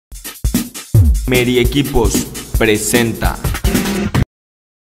Meriequipos presenta.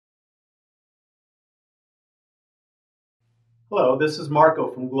 Hello, this is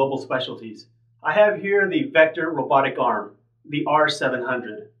Marco from Global Specialties. I have here the Vector robotic arm, the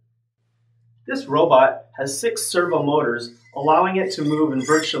R700. This robot has 6 servo motors, allowing it to move in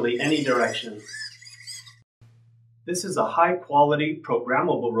virtually any direction. This is a high-quality,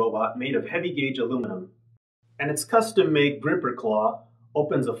 programmable robot made of heavy-gauge aluminum, and its custom-made gripper claw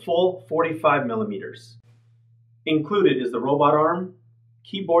opens a full 45 millimeters. Included is the robot arm,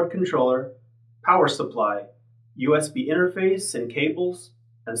 keyboard controller, power supply, USB interface and cables,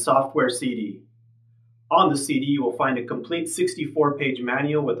 and software CD. On the CD, you will find a complete 64-page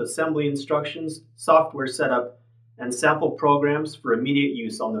manual with assembly instructions, software setup, and sample programs for immediate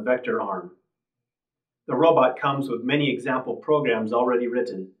use on the Vector arm. The robot comes with many example programs already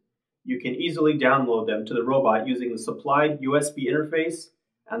written. You can easily download them to the robot using the supplied USB interface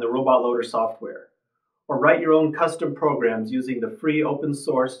and the robot loader software, or write your own custom programs using the free open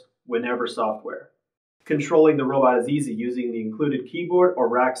source Whenever software. Controlling the robot is easy using the included keyboard or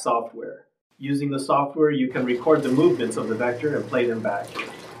rack software. Using the software, you can record the movements of the Vector and play them back.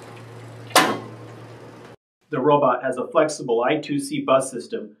 The robot has a flexible I2C bus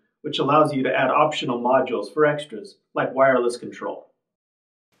system, which allows you to add optional modules for extras, like wireless control.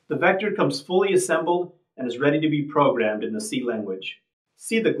 The Vector comes fully assembled and is ready to be programmed in the C language.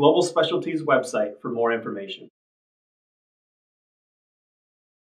 See the Global Specialties website for more information.